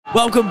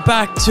Welcome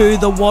back to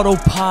the Wattle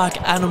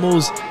Park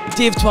Animals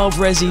Div 12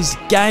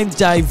 Ressies game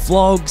day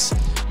vlogs.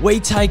 We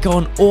take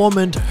on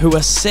Ormond, who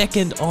are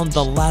second on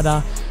the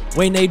ladder.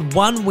 We need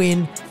one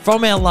win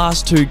from our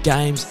last two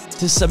games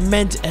to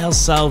cement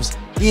ourselves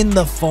in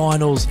the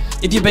finals.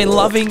 If you've been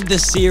loving the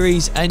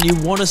series and you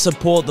want to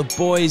support the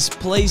boys,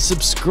 please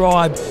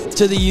subscribe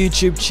to the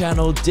YouTube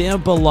channel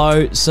down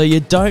below so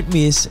you don't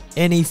miss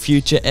any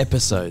future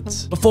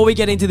episodes. Before we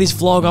get into this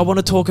vlog, I want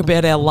to talk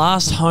about our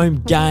last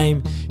home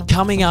game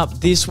coming up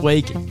this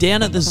week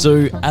down at the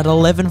zoo at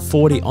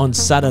 11:40 on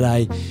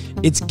Saturday.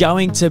 It's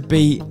going to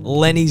be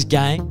Lenny's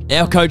game.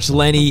 Our coach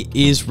Lenny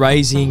is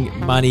raising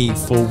money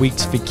for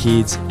Wigs for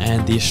Kids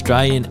and the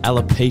Australian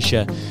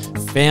Alopecia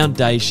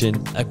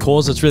Foundation, a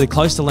cause that's really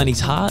close to Lenny's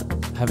heart,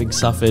 having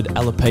suffered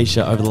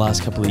alopecia over the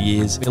last couple of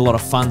years. Been a lot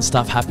of fun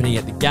stuff happening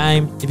at the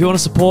game. If you want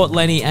to support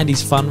Lenny and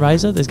his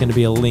fundraiser, there's going to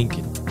be a link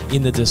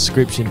in the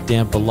description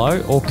down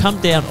below, or come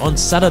down on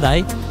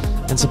Saturday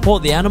and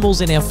support the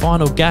animals in our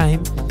final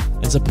game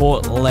and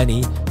support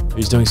Lenny,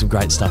 who's doing some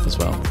great stuff as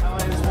well.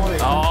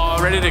 Oh,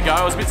 ready to go.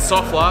 I was a bit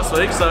soft last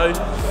week, so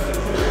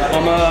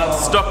I'm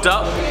stocked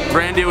up,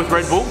 brand new with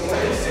Red Bull,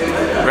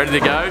 ready to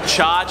go,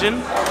 charging,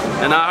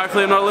 and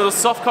hopefully I'm not a little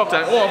soft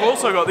cocktail. Oh, I've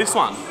also got this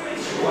one.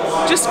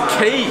 Just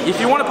key, if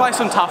you want to play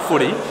some tough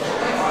footy,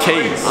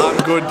 keys. I'm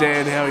good,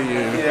 Dan. How are you?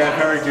 Yeah,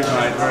 very good,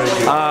 mate. Very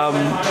good.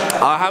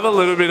 I have a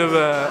little bit of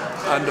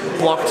a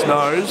blocked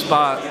nose,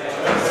 but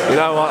you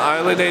know what? I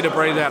only need to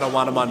breathe out of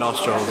one of my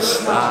nostrils.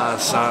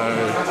 So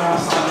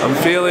I'm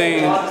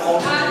feeling.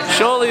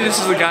 Surely this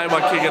is the game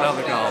I kick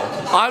another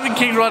goal. I haven't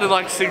kicked one in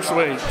like 6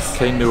 weeks.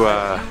 Keen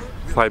to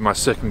play my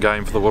second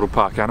game for the Wattle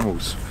Park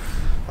Animals.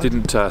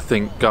 Didn't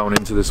think going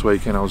into this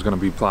weekend I was going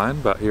to be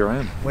playing, but here I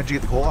am. When did you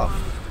get the call up?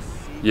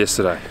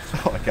 Yesterday.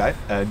 Oh, okay.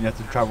 And you have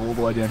to travel all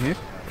the way down here?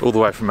 All the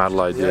way from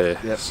Adelaide, yeah.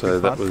 Yep, so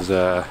that was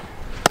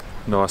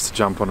nice to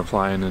jump on a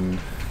plane and,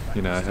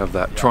 you know, have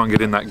that, try and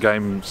get in that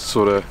game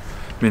sort of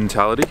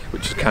mentality,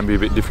 which can be a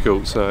bit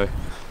difficult. So.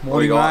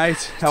 Morning,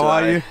 mate. How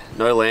are you?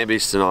 No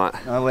lambies tonight.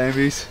 No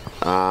lambies.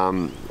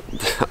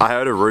 I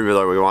heard a rumour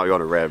though we might be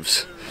going to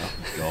Revs.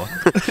 Oh,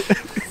 God.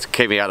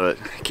 Keep me out of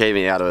it. Keep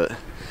me out of it.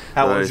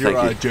 How was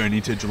your journey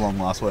to Geelong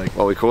last week?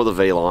 Well, we caught the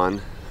V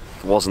line.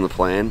 Wasn't the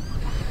plan.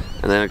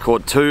 And then I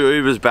caught 2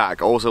 Ubers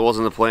back. Also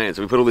wasn't the plan.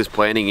 So we put all this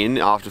planning in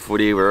after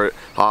footy. We're at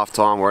half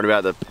time worrying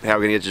about how we're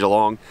going to get to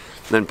Geelong.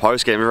 And then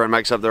post game, everyone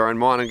makes up their own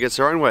mind and gets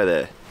their own way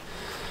there.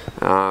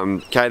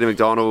 Katie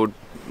McDonald,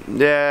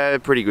 yeah,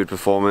 pretty good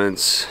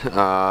performance.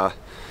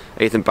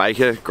 Ethan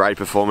Baker, great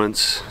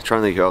performance. I'm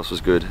trying to think who else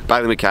was good.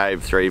 Bailey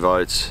McCabe, 3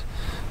 votes.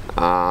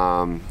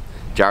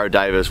 Jared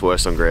Davis,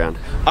 worst on ground.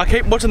 I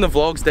keep watching the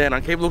vlogs, Dan. I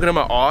keep looking at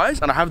my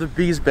eyes, and I have the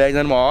biggest bag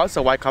under my eyes,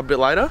 so I wake up a bit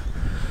later.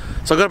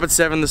 So I got up at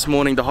 7 this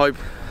morning to hope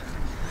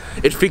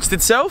it fixed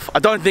itself. I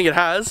don't think it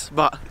has,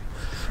 but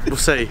we'll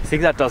see. I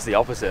think that does the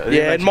opposite.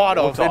 Yeah, it might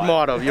have. It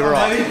might have. You're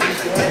right.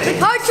 The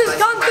coaches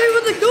come through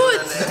with the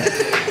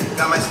goods.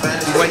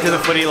 Went to the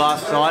footy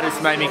last night.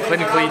 It's made me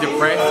clinically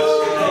depressed.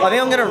 I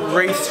think I'm going to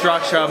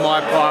restructure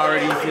my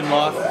priorities in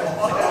life.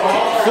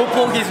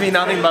 Football gives me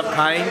nothing but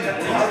pain.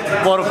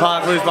 Wattle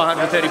Park lose by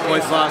 130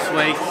 points last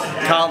week.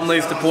 Carlton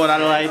lose to Port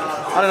Adelaide.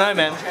 I don't know,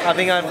 man. I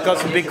think I've got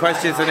some big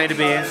questions that need to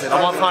be answered.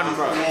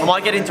 I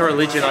might get into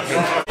religion, I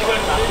think.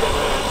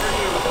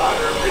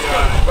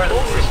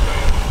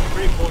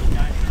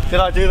 Did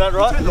I do that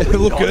right? You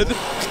look good.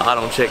 I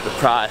don't check the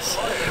price.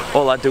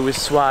 All I do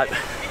is swipe.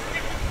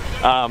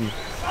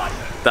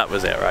 That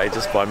was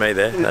outrageous by me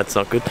there. That's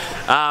not good.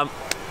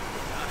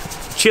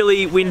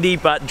 Chilly, windy,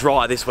 but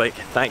dry this week.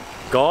 Thank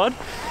God.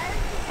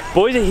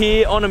 Boys are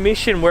here on a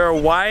mission. We're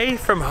away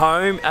from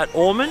home at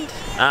Ormond.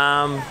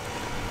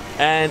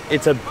 And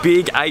it's a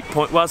big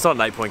 8-point, well, it's not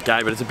an 8-point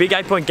game, but it's a big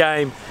 8-point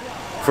game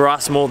for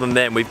us more than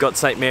them. We've got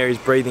St. Mary's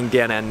breathing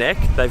down our neck.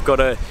 They've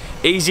got a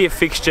easier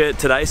fixture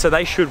today, so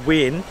they should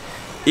win.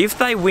 If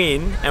they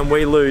win and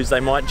we lose, they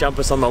might jump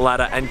us on the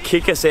ladder and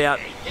kick us out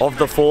of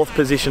the 4th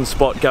position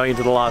spot going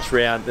into the last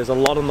round. There's a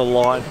lot on the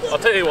line. I'll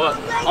tell you what,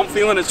 I'm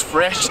feeling as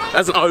fresh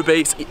as an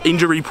obese,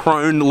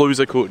 injury-prone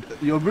loser could.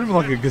 You're moving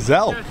like a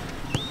gazelle.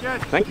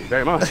 Thank you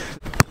very much.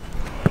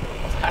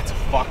 That's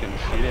fucking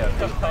shit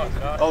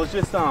out. I was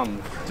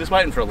just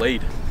waiting for a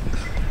lead.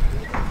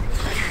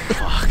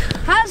 Fuck.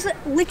 Has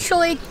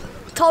literally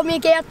told me to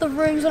get out the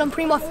rooms when I'm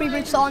putting my footy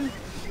boots on.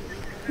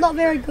 Not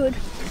very good.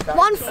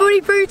 1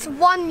 footy boots,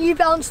 1 New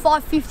Balance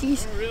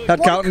 550s.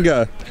 How'd Carlton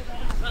go?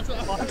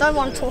 I don't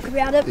want to talk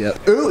about it. Yeah,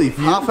 early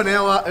for you. Half an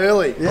hour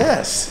early.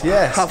 Yes,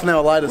 yes. Half an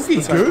hour later.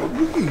 Looking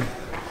good.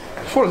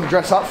 Just wanted to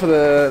dress up for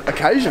the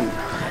occasion.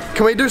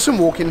 Can we do some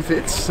walk-in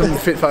fits, some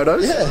fit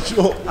photos? Yeah,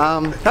 sure.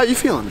 How are you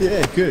feeling?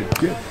 Yeah, good,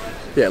 good.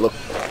 Yeah, look.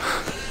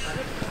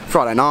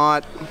 Friday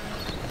night,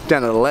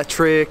 down at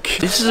Electric.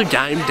 This is a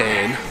game,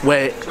 Dan,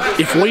 where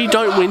if we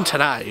don't win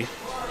today,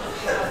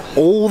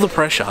 all the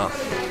pressure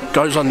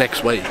goes on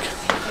next week.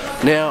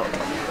 Now,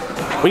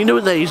 we can do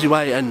it the easy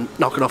way and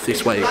knock it off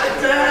this week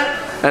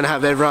and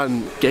have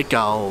everyone get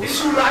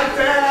goals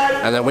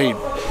and then we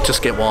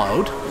just get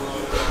wild.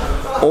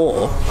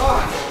 Or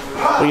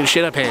we're going to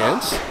shit our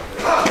pants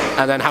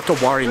and then have to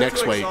worry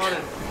next week.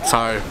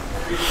 So,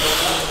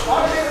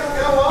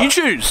 you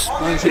choose.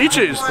 You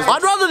choose.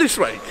 I'd rather this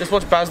week. Just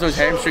watch Baz do his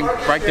hamstring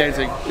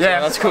breakdancing. Yeah,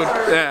 that's good.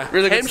 Yeah,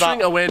 Really good hamstring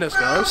stuff. awareness,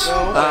 guys.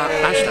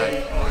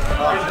 Hashtag.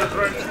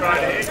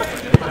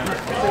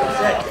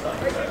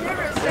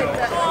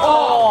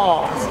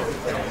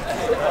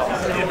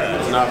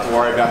 Don't have to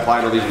worry about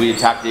playing all these weird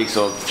tactics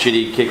or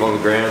shitty kick on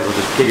the ground or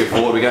just kick it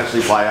forward. We can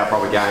actually play our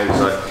proper game.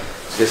 So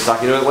let's get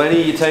stuck into it.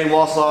 Lenny, your team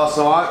lost last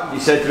night. You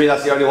said to me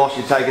that's the only loss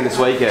you've taken this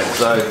weekend.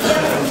 So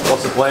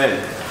what's the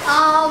plan?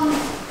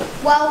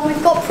 Well,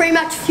 we've got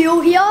pre-match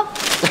fuel here.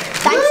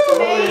 Thanks to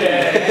me.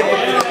 I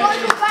went to a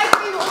local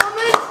bakery in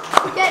Ormond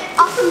to get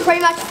us some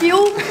pre-match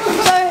fuel.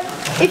 So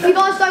if you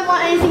guys don't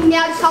want anything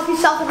now, just help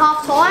yourself at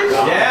half time.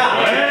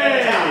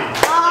 Yeah.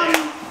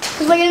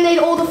 Because we're going to need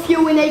all the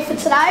fuel we need for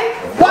today.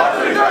 1,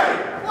 2, 3.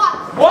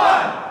 What? 1.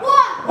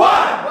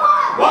 1.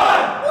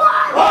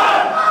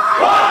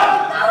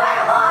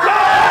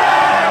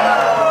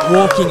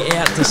 Walking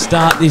out to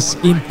start this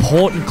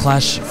important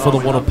clash for the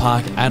Wattle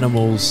Park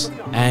Animals,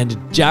 and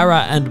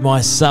Jarrah and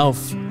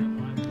myself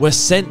were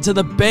sent to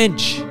the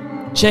bench.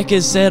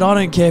 Checkers said, I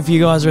don't care if you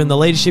guys are in the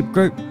leadership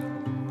group,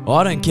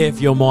 I don't care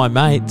if you're my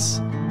mates,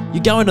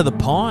 you're going to the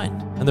Pine.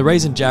 And the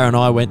reason Jarrah and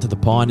I went to the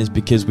Pine is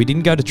because we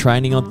didn't go to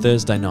training on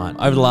Thursday night.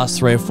 Over the last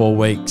 3 or 4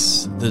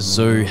 weeks, the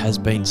zoo has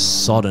been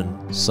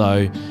sodden.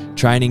 So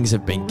trainings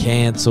have been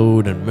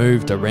cancelled and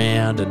moved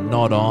around and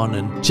not on.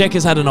 And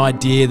Checkers had an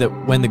idea that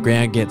when the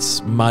ground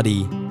gets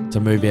muddy, to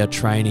move our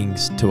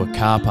trainings to a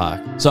car park.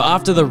 So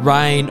after the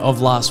rain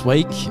of last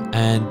week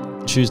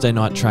and Tuesday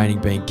night training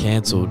being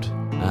cancelled,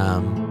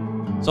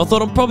 so I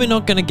thought I'm probably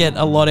not going to get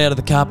a lot out of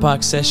the car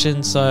park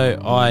session.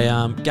 So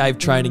I gave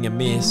training a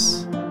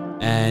miss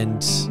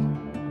and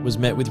was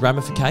met with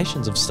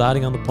ramifications of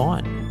starting on the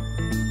Pine.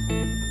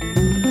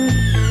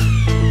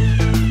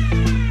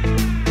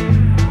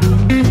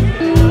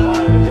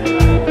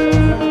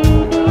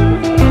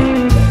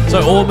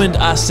 So Ormond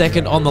are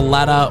second on the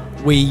ladder.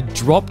 We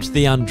dropped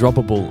the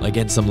undroppable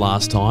against them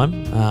last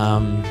time.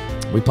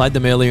 We played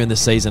them earlier in the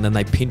season and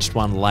they pinched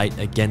one late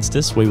against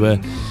us. We were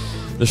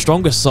the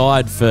strongest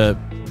side for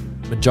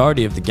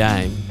majority of the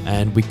game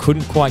and we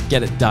couldn't quite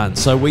get it done.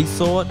 So we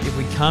thought if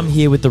we come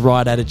here with the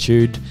right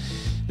attitude,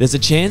 there's a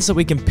chance that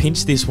we can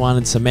pinch this one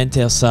and cement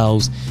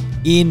ourselves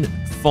in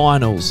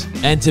finals.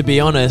 And to be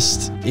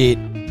honest, it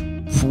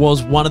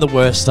was one of the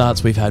worst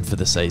starts we've had for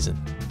the season.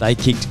 They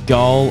kicked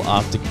goal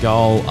after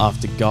goal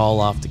after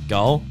goal after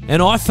goal,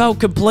 and I felt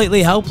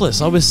completely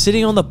helpless. I was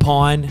sitting on the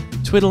Pine,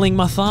 twiddling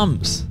my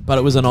thumbs, but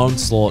it was an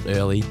onslaught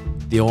early.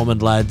 The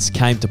Ormond lads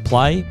came to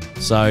play,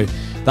 so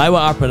they were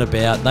up and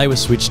about, they were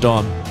switched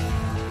on,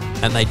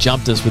 and they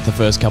jumped us with the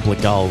first couple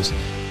of goals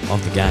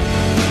of the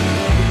game.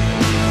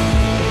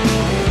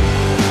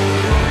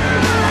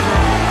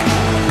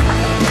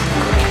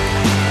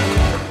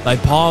 They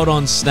piled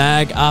on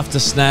snag after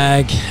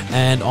snag,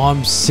 and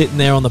I'm sitting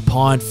there on the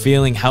Pine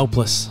feeling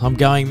helpless. I'm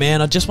going,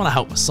 man, I just want to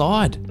help my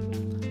side.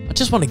 I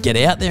just want to get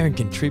out there and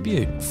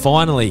contribute.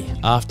 Finally,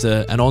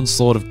 after an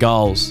onslaught of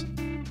goals,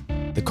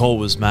 the call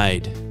was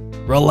made.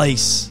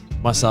 Release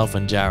myself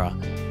and Jarrah.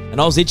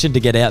 And I was itching to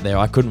get out there.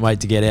 I couldn't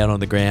wait to get out on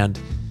the ground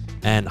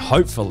and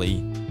hopefully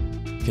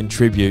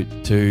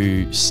contribute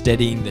to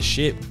steadying the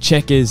ship.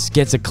 Checkers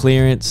gets a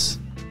clearance,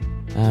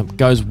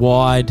 goes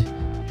wide.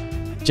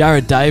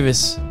 Jared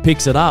Davis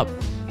picks it up.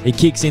 He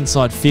kicks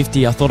inside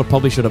 50. I thought I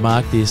probably should have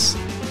marked this.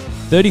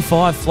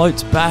 35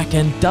 floats back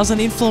and doesn't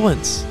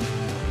influence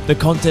the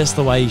contest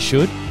the way he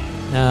should.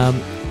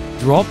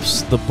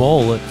 Drops the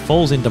ball. It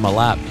falls into my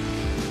lap.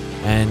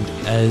 And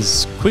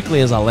as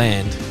quickly as I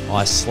land,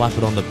 I slap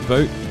it on the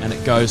boot and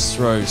it goes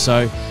through.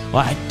 So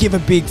I give a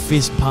big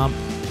fist pump.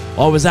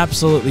 I was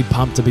absolutely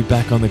pumped to be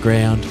back on the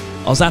ground.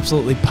 I was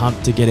absolutely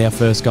pumped to get our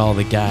first goal of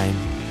the game.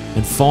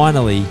 And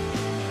finally,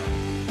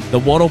 the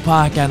Wattle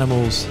Park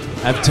Animals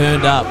have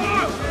turned up.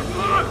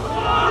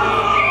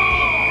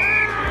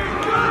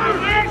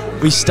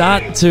 We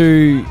start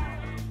to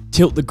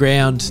tilt the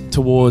ground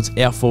towards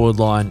our forward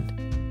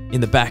line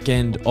in the back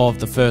end of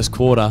the first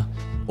quarter.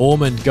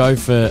 Ormond go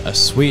for a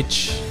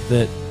switch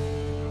that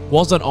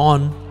wasn't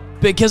on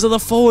because of the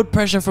forward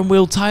pressure from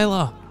Will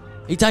Taylor.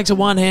 He takes a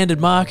one-handed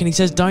mark and he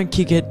says, don't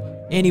kick it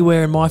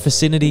anywhere in my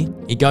vicinity.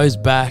 He goes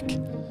back,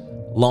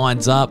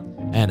 lines up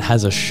and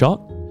has a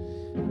shot.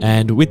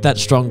 And with that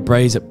strong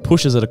breeze, it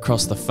pushes it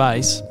across the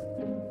face.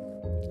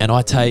 And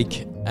I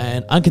take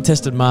an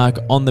uncontested mark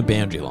on the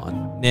boundary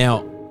line.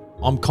 Now,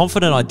 I'm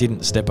confident I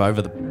didn't step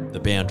over the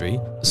boundary,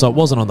 so it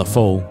wasn't on the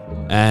full,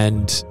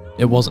 and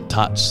it wasn't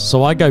touched.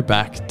 So I go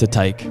back to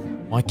take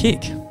my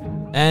kick.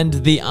 And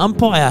the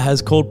umpire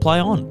has called play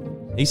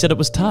on. He said it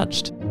was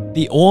touched.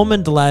 The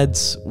Ormond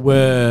lads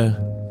were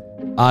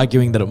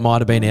arguing that it might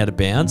have been out of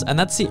bounds, and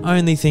that's the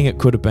only thing it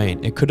could have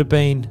been. It could have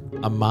been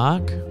a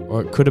mark,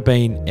 or it could have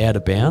been out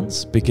of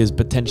bounds because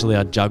potentially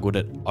I juggled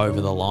it over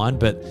the line,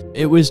 but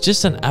it was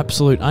just an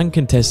absolute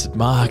uncontested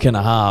mark and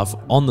a half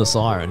on the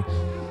siren.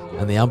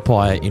 and the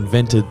umpire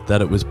invented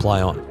that it was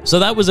play on. So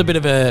that was a bit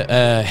of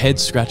a head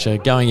scratcher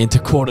going into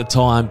quarter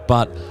time,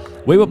 but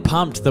we were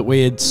pumped that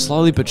we had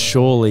slowly but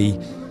surely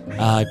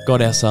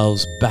got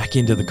ourselves back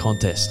into the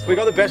contest. We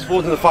got the best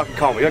forwards in the fucking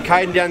comp. We got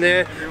Caden down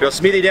there, we got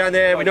Smithy down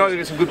there, we know we've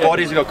got some good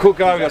bodies, we got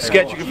Cooker, we got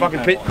Sketch, you can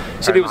fucking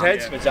sit people's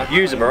heads,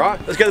 use them, alright?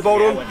 Let's get the ball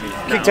to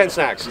them, kick 10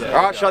 snacks,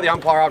 alright? Shut the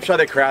umpire up, shut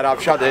their crowd up,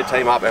 shut their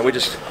team up, and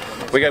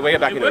we get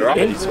back into it,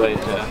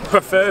 right?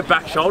 Prefer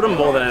back shoulder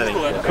more than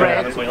anything.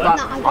 Correct, but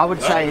I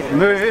would say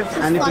move,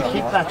 and if you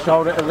kick back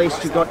shoulder, at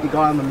least you've got your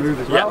guy on the move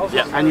as well,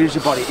 and use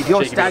your body. If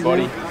you're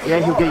staggering, yeah,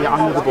 he'll get you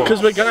under the ball.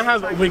 Because we're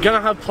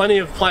gonna have plenty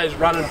of players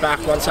running back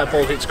once that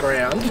ball hits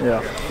ground.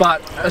 Yeah.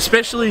 But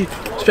especially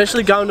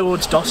going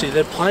towards Dossie,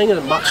 they're playing at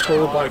a much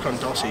taller bloke on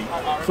Dossie.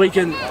 If we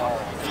can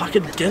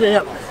fucking get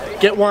out.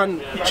 Get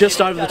one just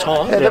over the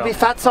top. Yeah, there'll be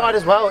fat side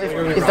as well.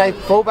 If they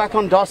fall back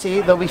on Dossie,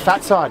 there'll be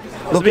fat side.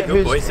 Look at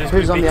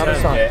who's on the other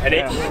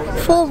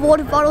side. 4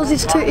 water bottles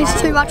is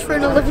too much for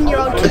an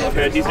 11-year-old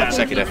kid.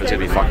 Second effort's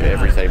gonna be fucking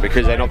everything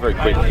because they're not very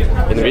quick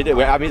in the mid.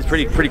 I mean, it's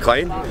pretty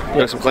clean. We've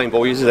got some clean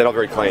ball users. They're not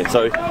very clean.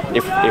 So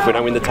if we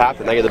don't win the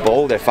tap and they get the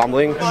ball, they're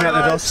fumbling.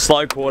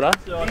 Slow quarter,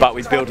 but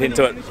we built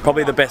into it.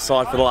 Probably the best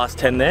side for the last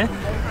 10 there.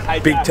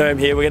 Big term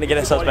here. We're going to get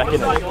ourselves back in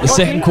it. The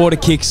second quarter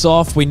kicks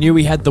off. We knew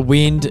we had the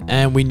wind,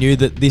 and we knew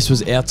that this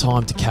was our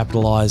time to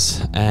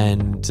capitalise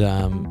and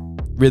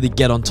really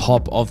get on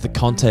top of the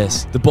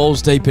contest. The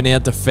ball's deep in our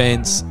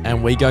defence,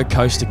 and we go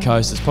coast to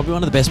coast. It's probably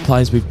one of the best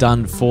plays we've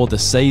done for the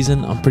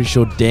season. I'm pretty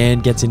sure Dan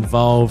gets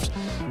involved.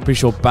 Pretty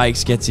sure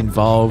Bakes gets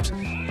involved.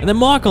 And then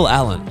Michael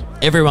Allen,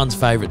 everyone's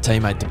favourite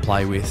teammate to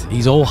play with.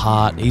 He's all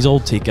heart, he's all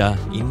ticker,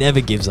 he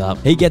never gives up.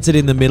 He gets it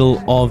in the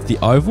middle of the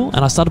oval,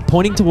 and I started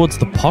pointing towards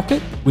the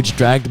pocket, which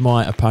dragged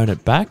my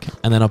opponent back,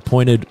 and then I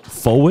pointed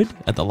forward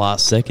at the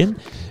last second,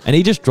 and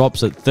he just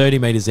drops it 30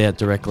 metres out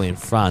directly in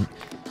front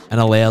and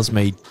allows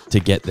me to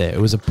get there.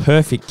 It was a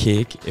perfect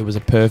kick, it was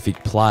a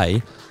perfect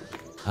play.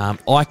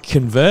 I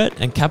convert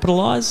and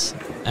capitalise,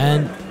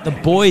 and the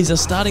boys are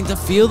starting to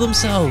feel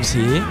themselves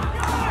here.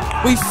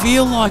 We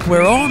feel like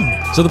we're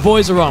on. So the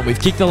boys are on. We've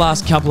kicked the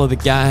last couple of the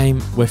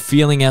game. We're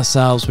feeling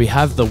ourselves. We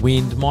have the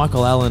wind.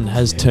 Michael Allen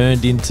has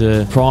turned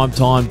into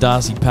primetime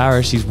Darcy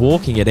Parish. He's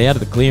walking it out of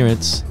the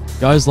clearance.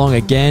 Goes long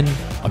again.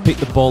 I pick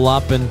the ball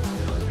up, and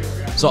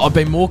so I've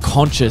been more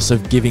conscious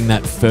of giving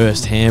that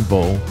first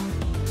handball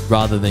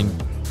rather than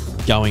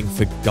going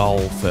for goal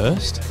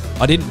first.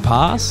 I didn't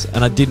pass,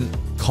 and I didn't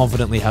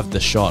confidently have the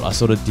shot. I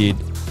sort of did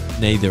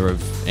neither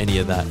of any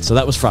of that, so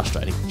that was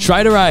frustrating.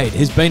 Schrader Aid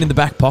has been in the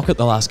back pocket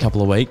the last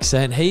couple of weeks,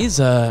 and he's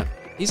a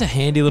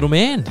handy little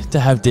man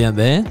to have down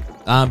there.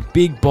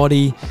 Big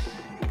body,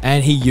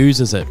 and he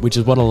uses it, which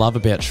is what I love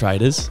about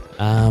Schraders.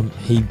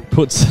 He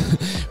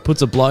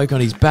puts a bloke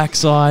on his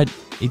backside.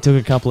 He took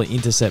a couple of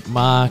intercept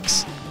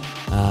marks.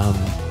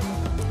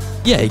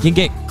 Yeah, he can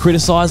get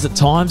criticised at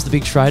times, the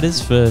big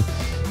Schraders, for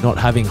not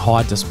having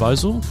high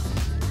disposal,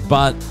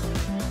 but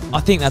I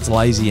think that's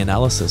lazy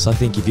analysis. I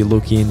think if you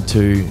look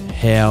into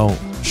how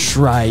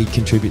Shrey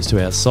contributes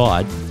to our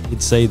side,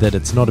 you'd see that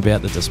it's not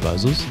about the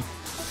disposals.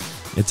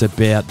 It's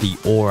about the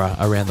aura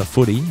around the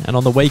footy. And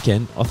on the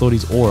weekend, I thought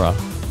his aura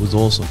was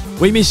awesome.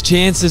 We missed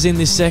chances in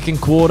this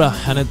second quarter,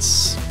 and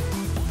it's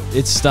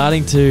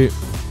starting to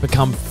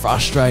become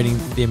frustrating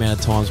the amount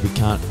of times we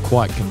can't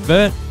quite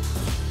convert.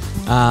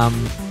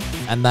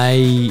 And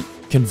they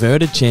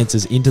converted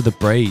chances into the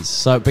breeze.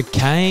 So it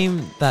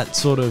became that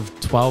sort of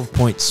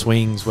 12-point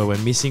swings where we're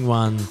missing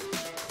one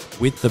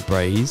with the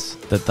breeze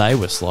that they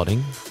were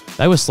slotting.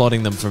 They were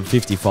slotting them from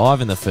 55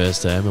 in the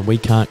first term, and we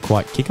can't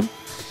quite kick them.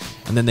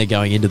 And then they're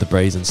going into the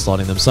breeze and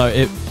slotting them. So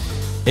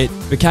it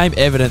became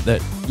evident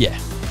that, yeah,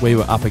 we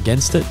were up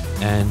against it,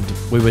 and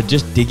we were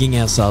just digging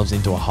ourselves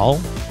into a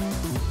hole.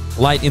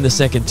 Late in the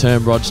second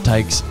term, Rog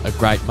takes a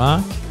great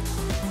mark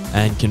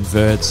and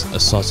converts a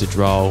sausage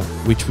roll,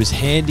 which was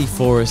handy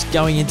for us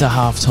going into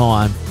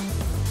half-time.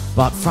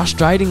 But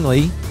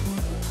frustratingly,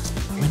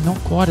 we're not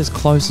quite as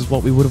close as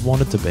what we would have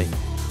wanted to be.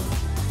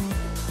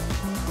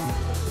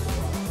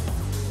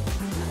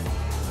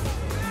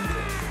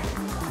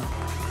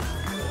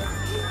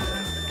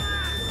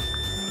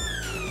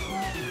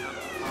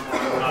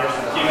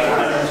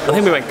 I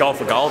think we went goal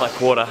for goal that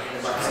quarter.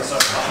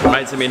 We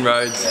made some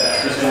inroads.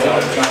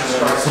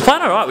 We're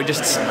playing alright, we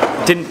just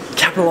didn't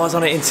capitalise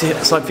on it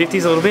inside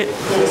 50s a little bit.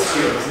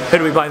 Who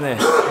do we blame there?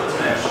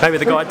 Maybe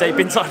the guy deep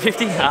inside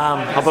 50?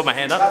 I'll put my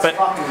hand up, but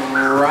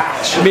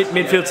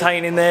midfield's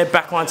hanging in there,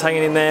 backline's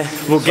hanging in there.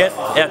 We'll get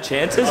our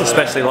chances,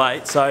 especially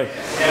late, so...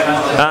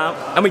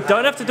 and we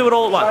don't have to do it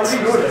all at once.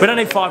 We don't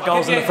need 5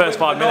 goals in the first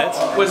 5 minutes.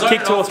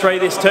 Kick 2 or 3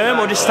 this term,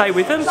 or just stay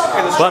with them.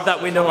 We'll have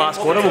that win in the last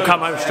quarter, we'll come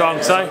home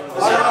strong, so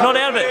not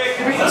out of it.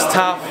 It's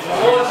tough.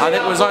 I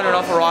think we're zoning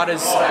off the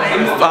riders,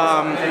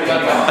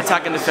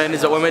 attacking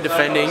defenders, that when we're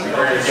defending,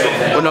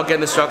 we're not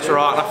getting the structure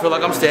right. I feel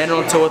like I'm standing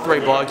on 2 or 3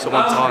 blokes at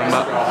one time,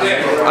 but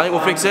I think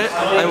we'll fix it.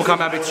 I think we'll come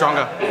out a bit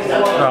stronger.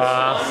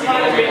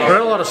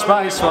 got a lot of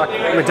space. Like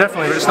we're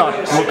just not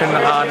looking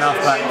hard enough.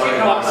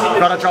 But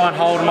got to try and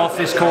hold them off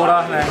this quarter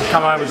and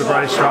come home with the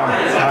breeze strong.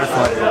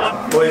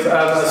 Hopefully. Boys,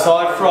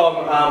 aside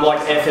from like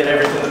effort,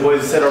 everything the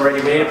boys have said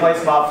already, we need to play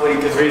smart footy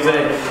because there is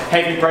a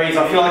heavy breeze.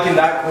 I feel like in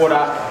that quarter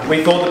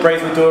we thought the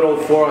breeze would do it all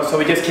for us, so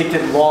we just kicked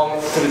it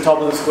long to the top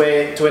of the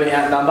square to an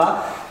out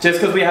number. Just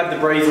because we have the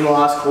breeze in the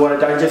last quarter,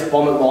 don't just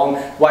bomb it long,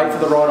 wait for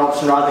the right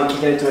option rather than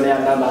kicking it to an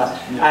out number.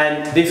 Yeah.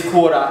 And this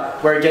quarter,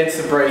 we're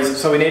against the breeze,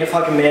 so we need to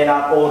fucking man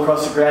up all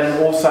across the ground,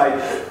 and also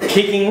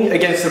kicking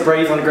against the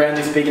breeze on the ground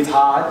this big is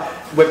hard.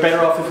 We're better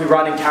off if we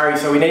run and carry,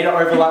 so we need to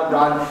overlap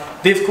run.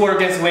 This quarter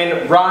against the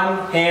wind,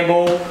 run,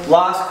 handball,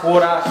 last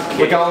quarter,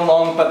 we're going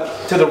long, but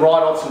to the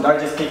right option, don't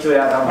just kick to an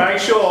out number. Make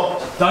sure,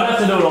 don't have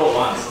to do it all at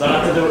once, don't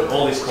have to do it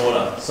all this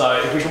quarter.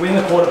 So if we can win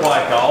the quarter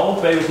by a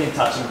goal, be within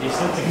touching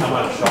distance and come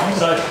home strong.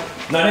 So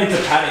no need to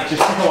panic,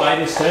 just chip away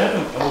this term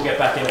and we'll get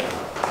back in it.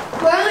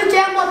 We're only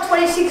down by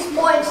 26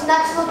 points and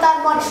that's not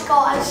that much,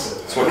 guys.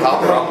 That's what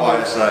Carl we're up by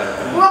today.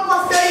 We're up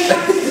by 30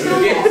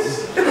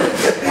 points.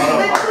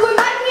 We're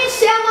making it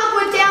sound like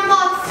we're down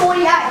by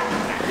 48.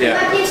 Yeah.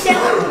 We're making it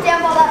sound like we're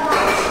down by that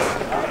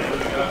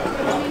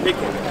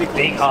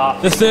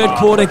much. The third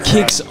quarter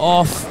kicks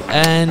off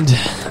and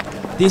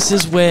this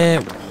is where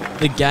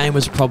the game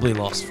was probably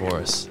lost for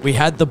us. We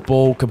had the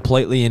ball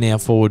completely in our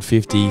forward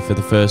 50 for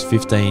the first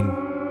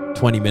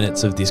 15-20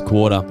 minutes of this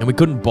quarter and we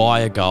couldn't buy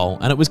a goal,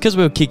 and it was because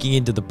we were kicking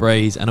into the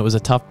breeze and it was a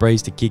tough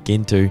breeze to kick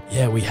into.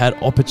 Yeah, we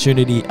had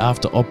opportunity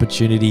after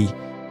opportunity,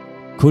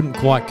 couldn't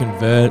quite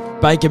convert.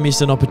 Baker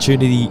missed an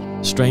opportunity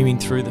streaming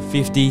through the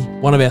 50.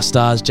 One of our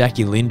stars,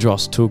 Jackie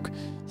Lindros, took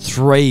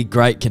 3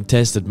 great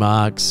contested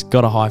marks,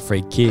 got a high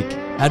free kick,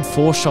 had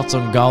 4 shots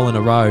on goal in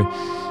a row,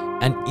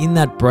 and in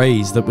that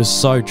breeze that was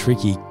so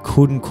tricky,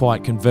 couldn't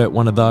quite convert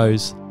one of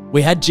those.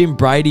 We had Jim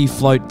Brady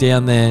float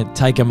down there,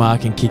 take a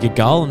mark and kick a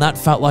goal, and that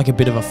felt like a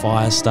bit of a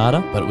fire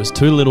starter, but it was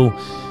too little,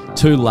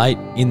 too late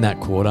in that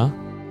quarter.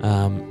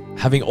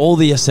 Having all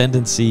the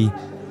ascendancy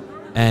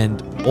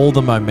and all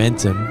the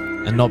momentum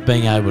and not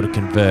being able to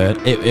convert,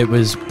 it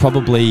was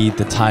probably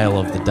the tale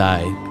of the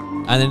day.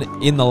 And then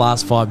in the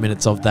last 5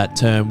 minutes of that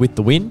term with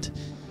the wind,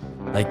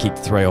 they kicked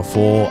 3 or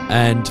 4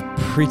 and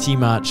pretty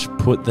much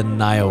put the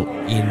nail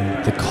in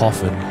the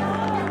coffin.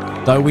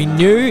 Though we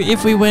knew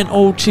if we went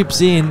all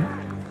chips in,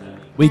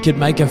 we could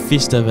make a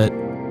fist of it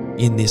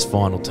in this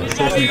final term.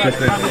 I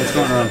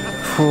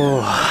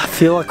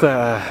feel like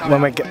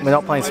when we're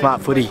not playing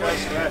smart footy,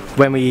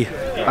 when we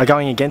are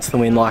going against the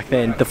wind like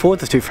then, the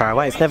forwards are too far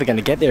away. It's never going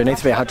to get there. It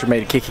needs to be a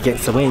 100-metre kick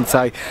against the wind.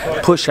 So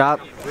push up.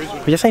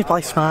 We just need to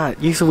play smart.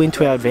 Use the wind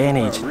to our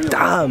advantage.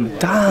 Dumb.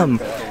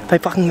 They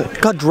fucking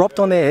got dropped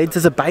on their heads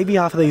as a baby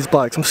after these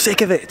blokes. I'm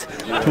sick of it.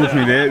 Talk to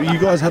me there. You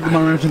guys had the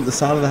momentum at the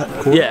start of that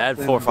quarter? Yeah, I had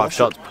 4 or 5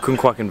 shots. Couldn't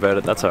quite convert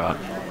it. That's all right.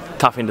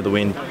 Tough into the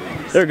wind.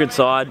 They're a good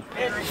side.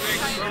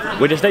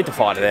 We just need to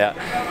fight it out.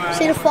 Just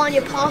need to find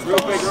your path,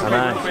 boys. I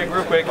know.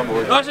 Real quick.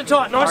 Nice and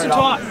tight.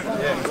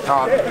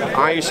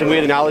 I use some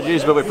weird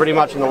analogies, but we're pretty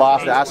much in the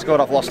last Ascot.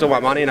 I've lost all my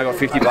money and I've got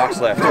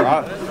 $50 left,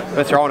 alright?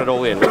 We're throwing it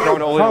all in. We're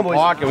throwing it all in on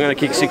Pike and we're going to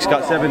kick 6,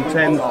 7,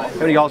 10. How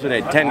many goals we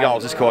need? 10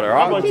 goals this quarter,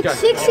 alright?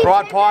 Let's go.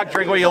 Right, Pike,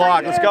 drink what you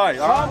like. Let's go,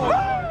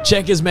 alright?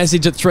 Checker's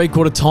message at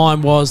 3/4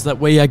 time was that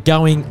we are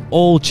going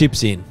all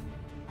chips in.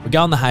 We're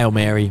going the Hail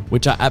Mary,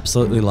 which I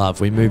absolutely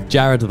love. We moved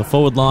Jared to the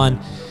forward line,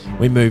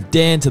 we moved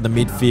Dan to the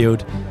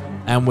midfield,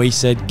 and we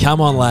said,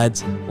 come on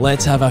lads,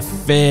 let's have a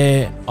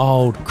fair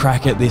old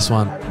crack at this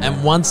one.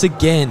 And once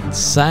again,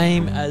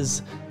 same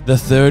as the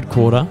third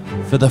quarter,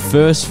 for the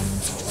first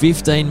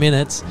 15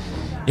 minutes,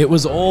 it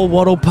was all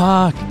Wattle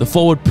Park. The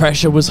forward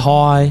pressure was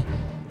high,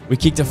 we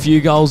kicked a few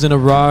goals in a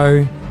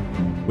row,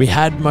 we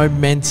had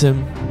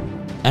momentum,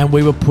 and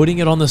we were putting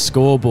it on the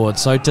scoreboard.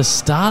 So to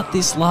start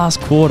this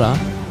last quarter,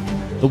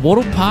 the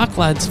Wattle Park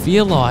lads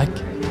feel like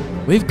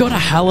we've got a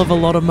hell of a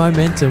lot of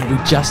momentum. We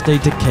just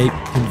need to keep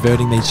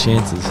converting these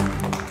chances.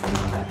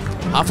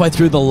 Halfway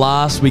through the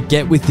last, we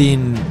get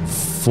within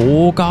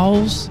 4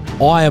 goals.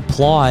 I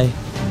apply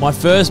my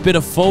first bit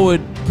of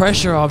forward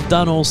pressure I've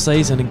done all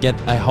season and get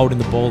a holding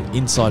the ball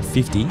inside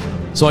 50.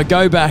 So I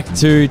go back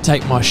to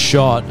take my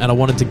shot and I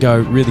wanted to go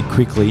really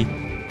quickly.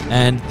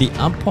 And the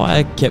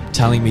umpire kept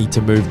telling me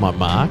to move my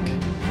mark.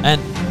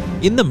 And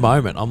in the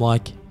moment, I'm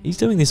like, he's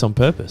doing this on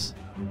purpose.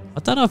 I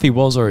don't know if he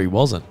was or he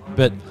wasn't,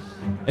 but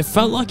it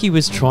felt like he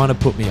was trying to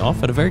put me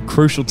off at a very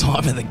crucial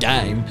time in the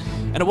game.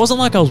 And it wasn't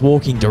like I was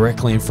walking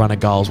directly in front of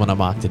goals when I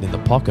marked it in the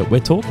pocket. We're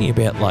talking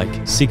about like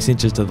 6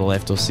 inches to the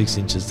left or 6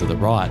 inches to the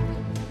right.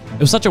 It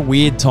was such a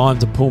weird time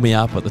to pull me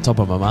up at the top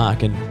of my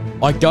mark. And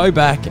I go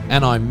back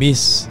and I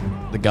miss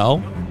the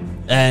goal.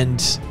 And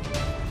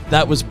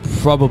that was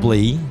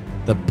probably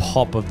the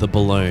pop of the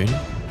balloon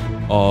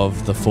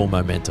of the full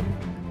momentum.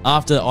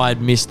 After I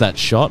had missed that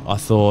shot, I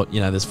thought,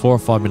 there's 4 or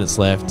 5 minutes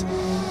left.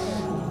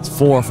 It's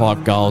 4 or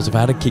 5 goals. If I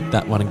had to kick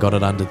that one and got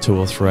it under 2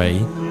 or 3,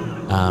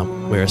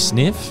 we're a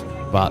sniff.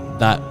 But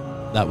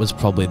that was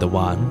probably the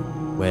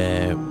one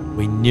where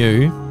we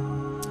knew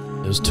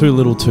it was too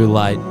little too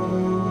late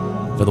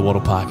for the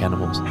Wattle Park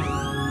Animals.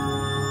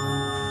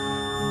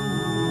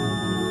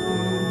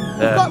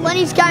 We've got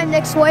Lenny's game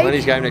next week.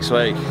 Lenny's game next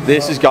week.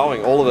 This is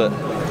going, all of it.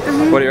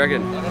 What do you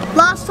reckon?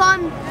 Last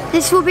time,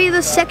 this will be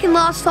the second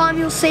last time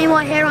you'll see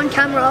my hair on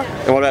camera.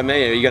 And what about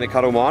me? Are you going to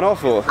cut all mine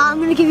off, or? I'm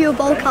going to give you a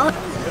bowl cut.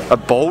 A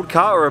bald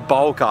cut or a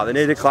bowl cut? They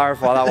need to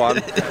clarify that one.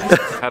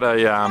 Had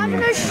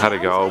a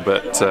goal,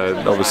 but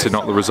obviously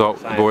not the result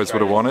the boys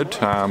would have wanted.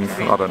 I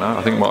don't know.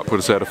 I think it might put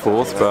us out of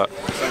fourth, but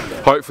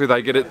hopefully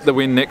they get the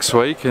win next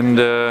week and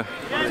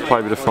play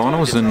a bit of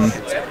finals, and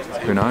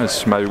who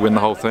knows, maybe win the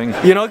whole thing.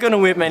 You're not going to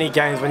win many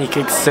games when you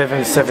kick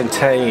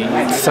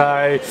 7-17.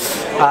 So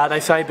they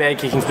say bad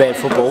kicking's bad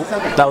football.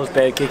 That was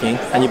bad kicking,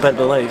 and you better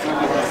believe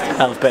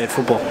that was bad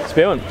football.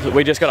 Spillman,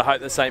 we just got to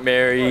hope that St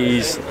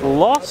Mary's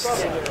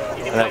lost.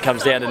 And then it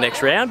comes down to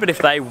next round, but if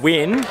they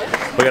win,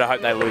 we're going to hope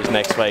they lose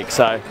next week.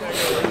 So,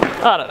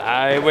 I don't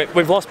know,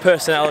 we've lost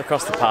personnel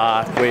across the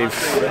park,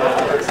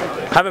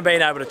 haven't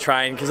been able to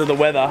train because of the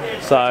weather,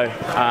 so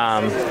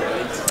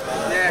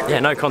yeah,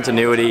 no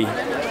continuity.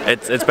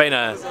 It's been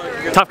a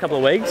tough couple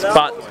of weeks,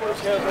 but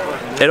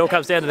it all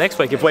comes down to next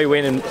week. If we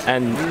win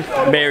and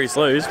Mary's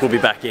lose, we'll be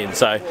back in.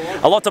 So,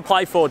 a lot to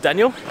play for,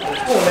 Daniel.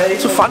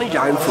 It's a funny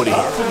game, footy.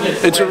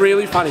 It's a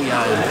really funny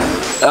game.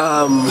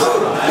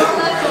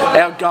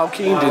 Our goal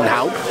kicking didn't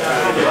help.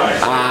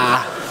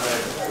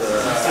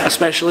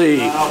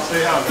 Especially,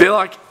 I feel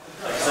like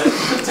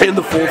in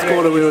the fourth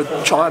quarter we were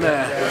trying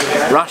to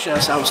rush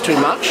ourselves too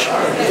much,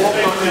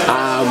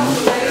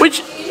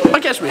 which I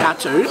guess we had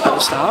to at the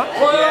start.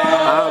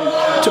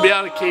 To be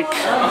able to kick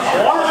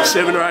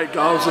 7 or 8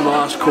 goals in the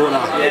last quarter,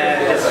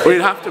 we'd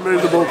have to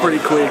move the ball pretty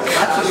quick.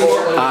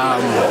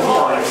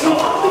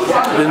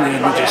 But in the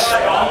end, we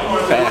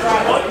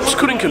just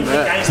couldn't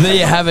convert. So there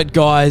you have it,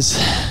 guys.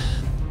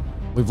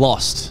 We've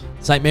lost.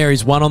 St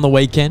Mary's won on the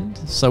weekend,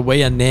 so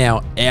we are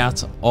now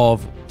out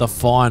of the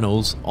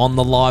finals on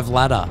the live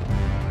ladder.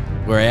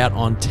 We're out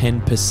on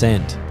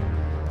 10%.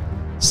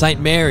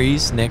 St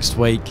Mary's next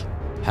week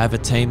have a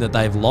team that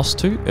they've lost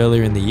to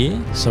earlier in the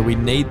year, so we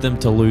need them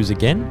to lose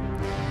again.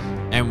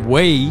 And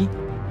we,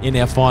 in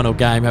our final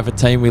game, have a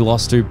team we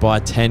lost to by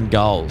 10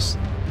 goals.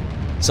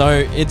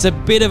 So it's a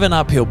bit of an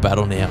uphill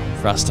battle now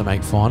for us to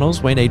make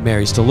finals. We need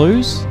Mary's to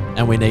lose,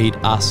 and we need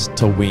us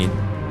to win.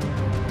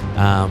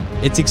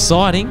 It's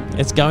exciting.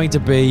 It's going to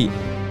be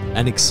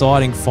an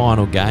exciting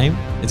final game.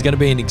 It's going to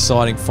be an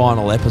exciting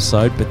final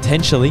episode,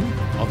 potentially,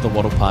 of the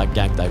Wattle Park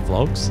Game Day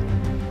vlogs.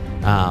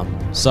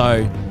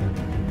 So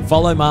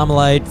follow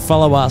Marmalade,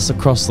 follow us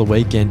across the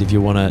weekend if you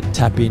want to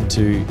tap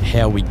into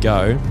how we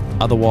go.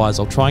 Otherwise,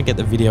 I'll try and get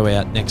the video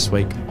out next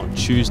week on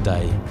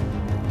Tuesday,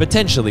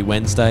 potentially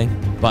Wednesday.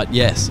 But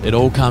yes, it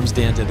all comes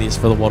down to this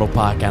for the Wattle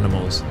Park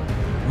Animals.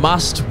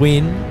 Must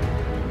win,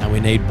 and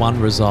we need one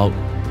result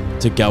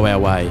to go our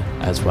way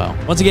as well.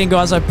 Once again,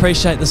 guys, I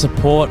appreciate the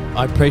support.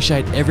 I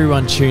appreciate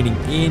everyone tuning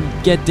in.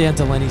 Get down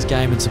to Lenny's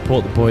game and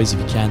support the boys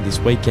if you can this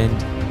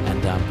weekend.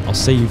 And I'll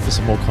see you for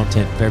some more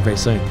content very, very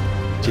soon.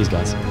 Cheers,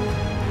 guys.